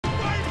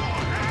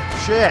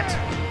Shit!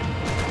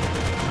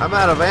 I'm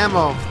out of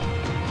ammo.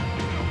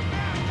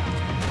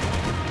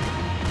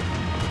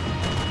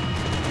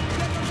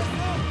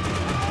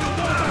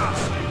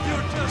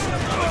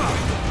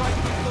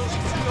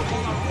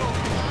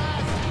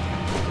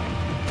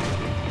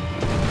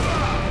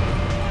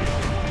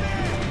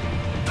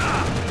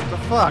 What the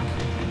fuck?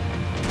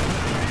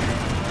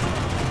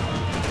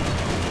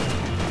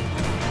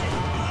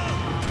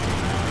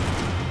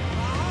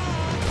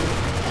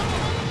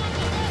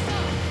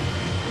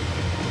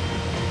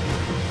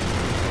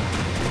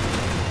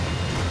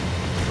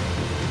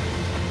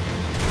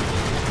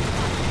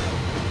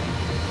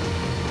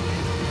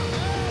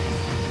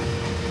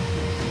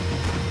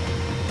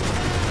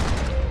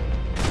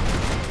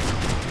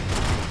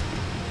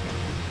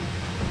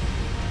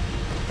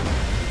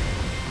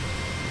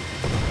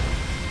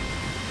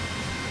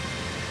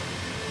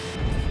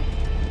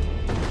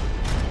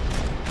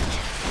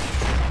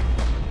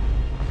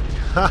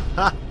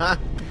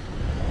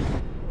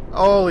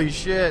 Holy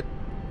shit.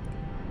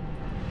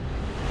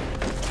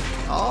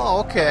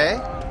 Oh, okay.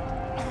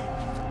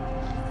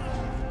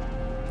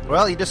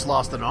 Well, you just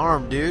lost an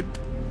arm, dude.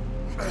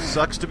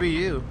 Sucks to be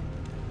you.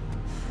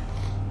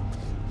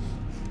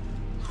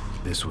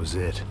 This was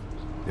it.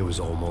 It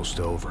was almost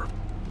over.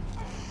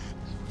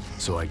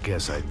 So I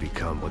guess I'd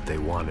become what they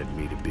wanted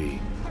me to be.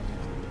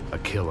 A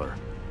killer.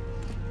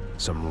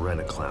 Some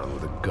rent-a-clown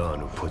with a gun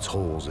who puts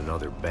holes in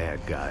other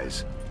bad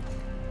guys.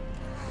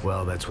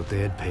 Well, that's what they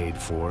had paid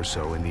for,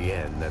 so in the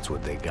end, that's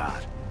what they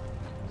got.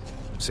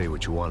 Say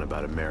what you want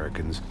about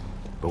Americans,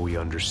 but we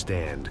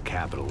understand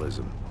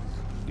capitalism.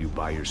 You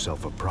buy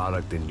yourself a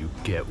product and you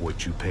get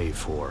what you pay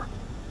for.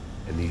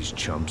 And these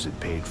chumps had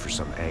paid for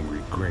some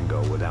angry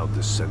gringo without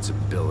the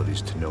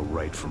sensibilities to know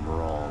right from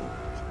wrong.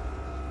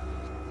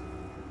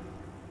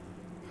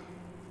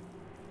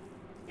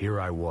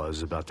 Here I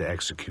was, about to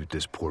execute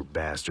this poor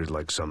bastard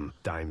like some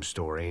dime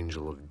store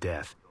angel of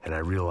death, and I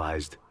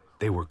realized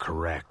they were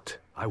correct.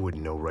 I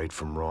wouldn't know right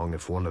from wrong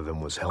if one of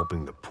them was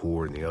helping the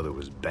poor and the other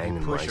was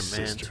banging my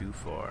sister. Push a man too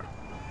far.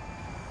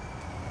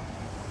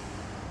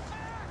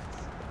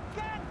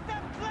 Get the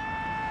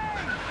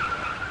plane!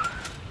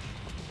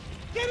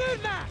 Get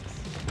in, Max!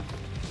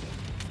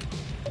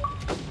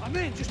 I'm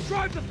in. Just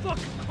drive the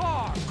fucking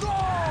car. Go!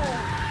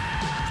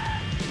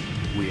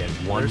 We had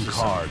one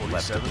card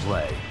left to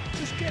play.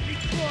 Just get me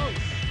close.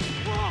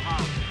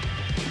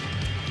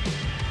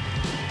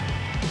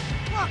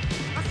 Look!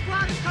 A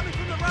squad is coming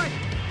from the right.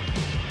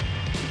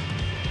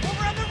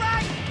 Over on the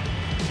right!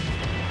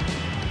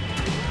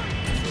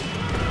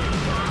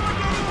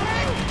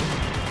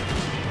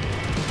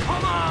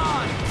 Come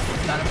on!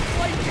 It's got a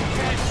flight to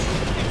catch!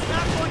 It's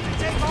not going to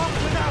take off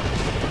without...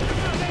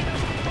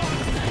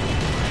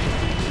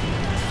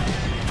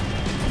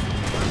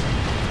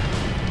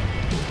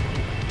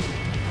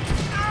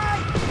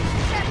 Aye!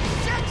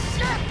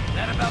 Shit!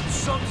 That about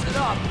sums it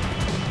up.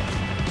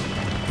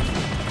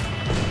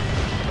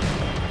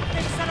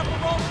 They set up a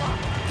roadblock.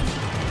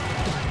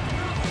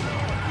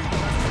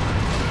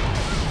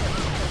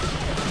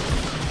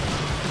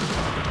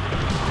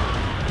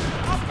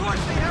 Of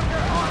course they have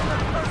their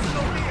armored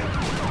personal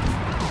vehicle.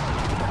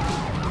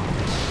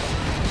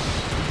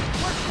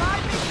 We're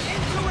driving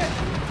into it.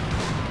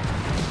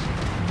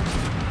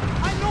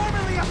 I'm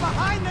normally a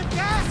behind the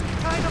desk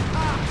kind of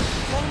cop.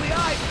 Only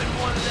I've been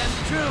one of them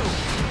too.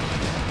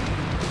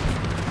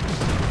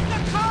 The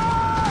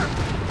car!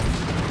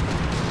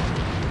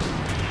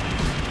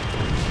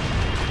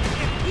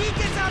 If he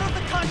gets out of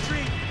the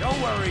country... Don't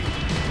worry.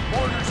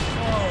 Borders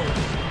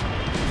closed.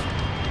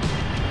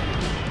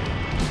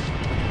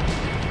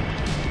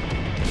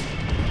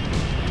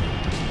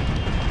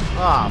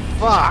 Ah,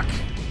 fuck.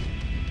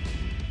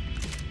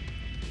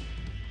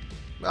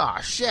 Ah,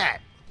 shit.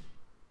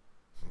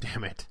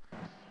 Damn it.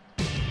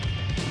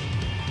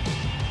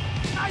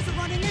 Guys are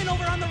running in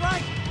over on the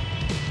right.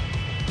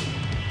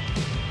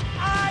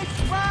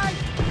 Eyes right.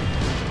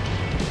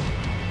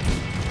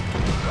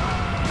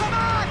 Come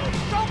on!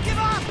 Don't give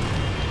up!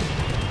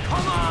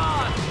 Come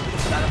on!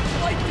 It's got a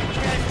flight to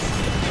catch.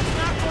 It's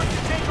not going to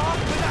take off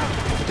without...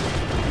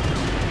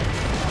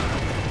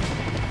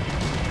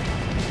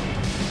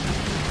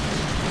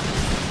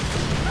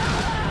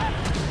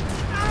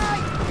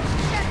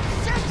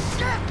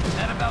 Shit!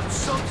 That about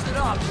sums it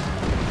up.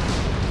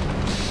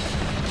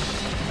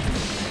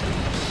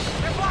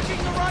 They're blocking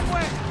the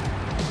runway.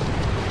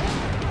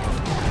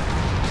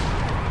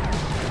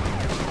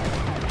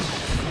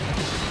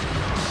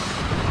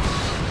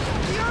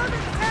 The arm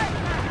is dead.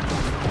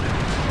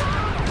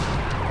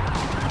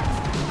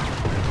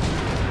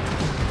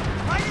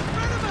 Right in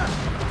front of us.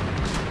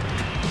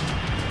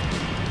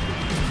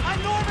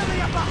 I'm normally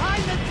a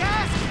behind the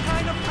desk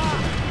kind of cop.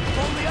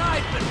 Only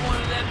I've been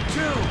one of them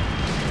too.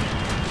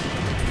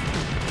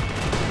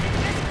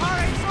 Car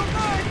ain't so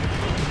good!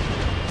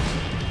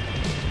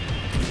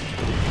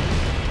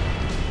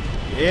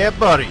 Yeah,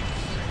 buddy.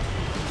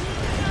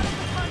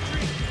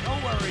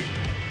 Don't worry.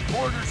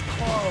 Borders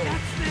closed.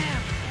 That's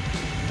them.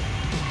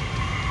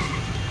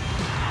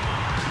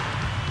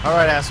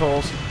 Alright,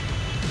 assholes.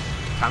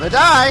 Time to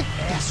die!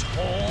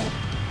 Asshole!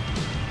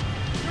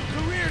 Your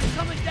career's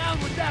coming down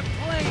with that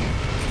plane!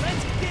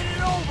 Let's get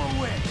it over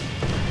with!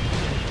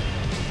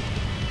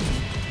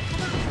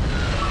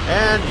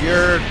 And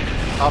you're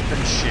up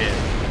in shit.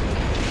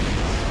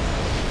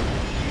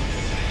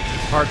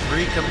 Part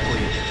 3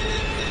 complete.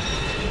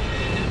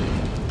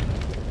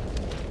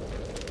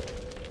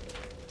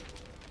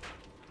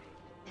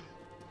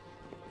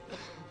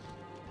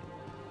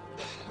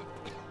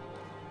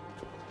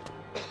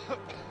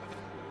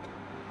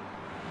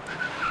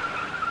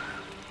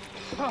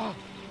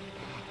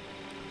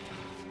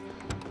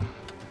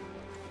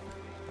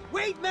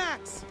 Wait,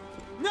 Max!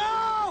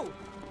 No!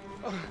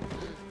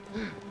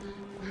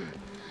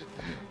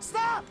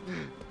 Stop!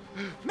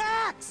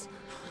 Max!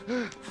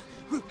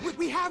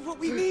 We have what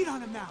we need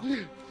on him now.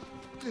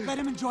 Let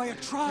him enjoy a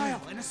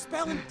trial and a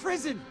spell in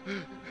prison.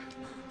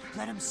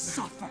 Let him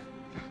suffer.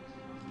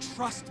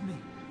 Trust me.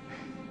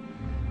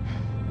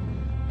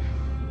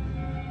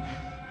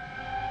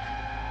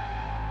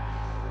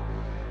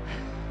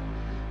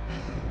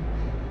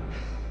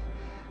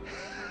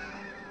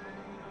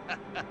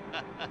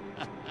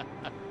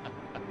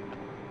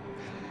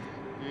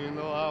 You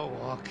know I'll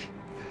walk.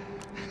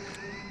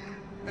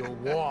 You'll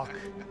walk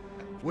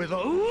with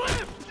a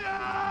lift!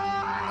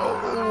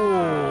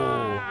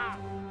 Oh.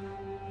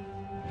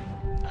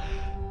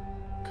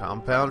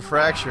 Compound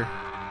fracture.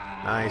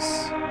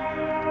 Nice.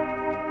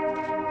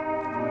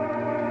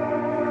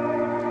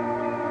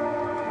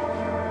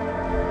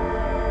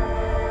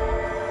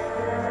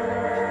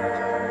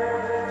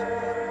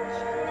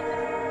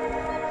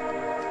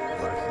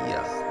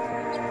 Here.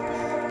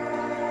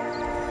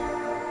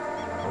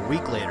 A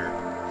week later.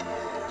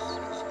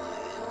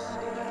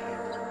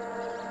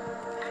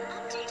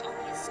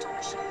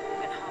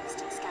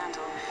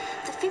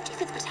 The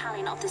 55th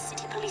Battalion of the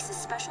City Police's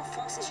Special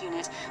Forces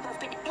Unit, who have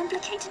been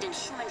implicated in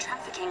human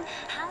trafficking,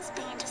 has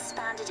been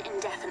disbanded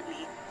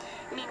indefinitely.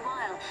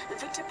 Meanwhile,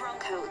 Victor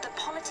Bronco, the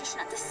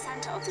politician at the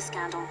center of the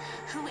scandal,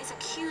 who is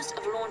accused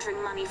of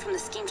laundering money from the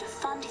scheme to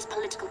fund his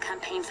political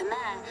campaign for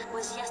mayor,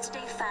 was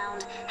yesterday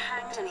found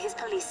hanged in his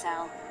police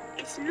cell.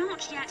 It's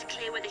not yet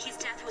clear whether his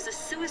death was a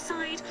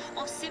suicide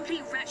or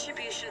simply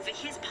retribution for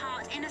his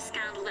part in a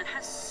scandal that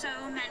has so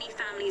many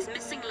families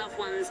missing loved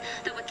ones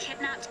that were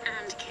kidnapped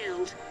and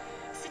killed.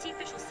 City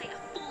officials say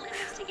a full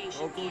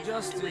investigation Local is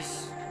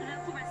justice. underway.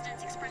 Local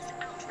residents expressed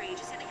outrage,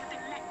 saying they have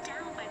been let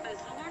down by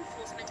both law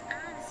enforcement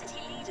and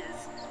city leaders.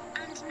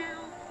 And now,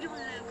 your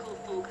local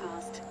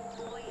forecast.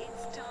 Boy,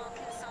 it's dark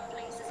in some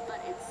places, but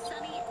it's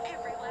sunny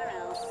everywhere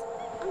else.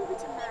 Over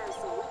to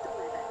Marisol with the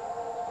weather.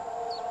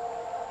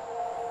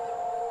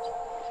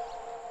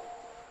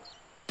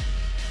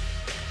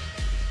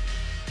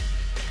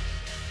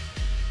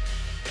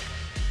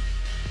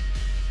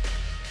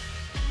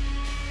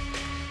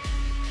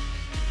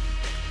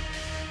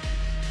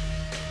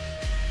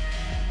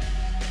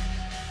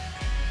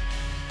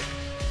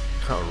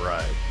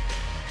 Alright.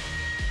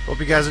 Hope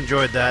you guys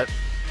enjoyed that.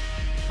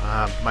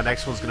 My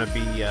next one's going to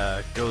be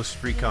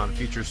Ghost Recon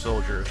Future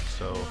Soldier,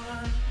 so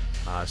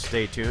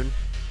stay tuned,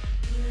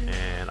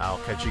 and I'll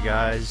catch you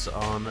guys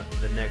on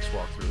the next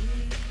walkthrough.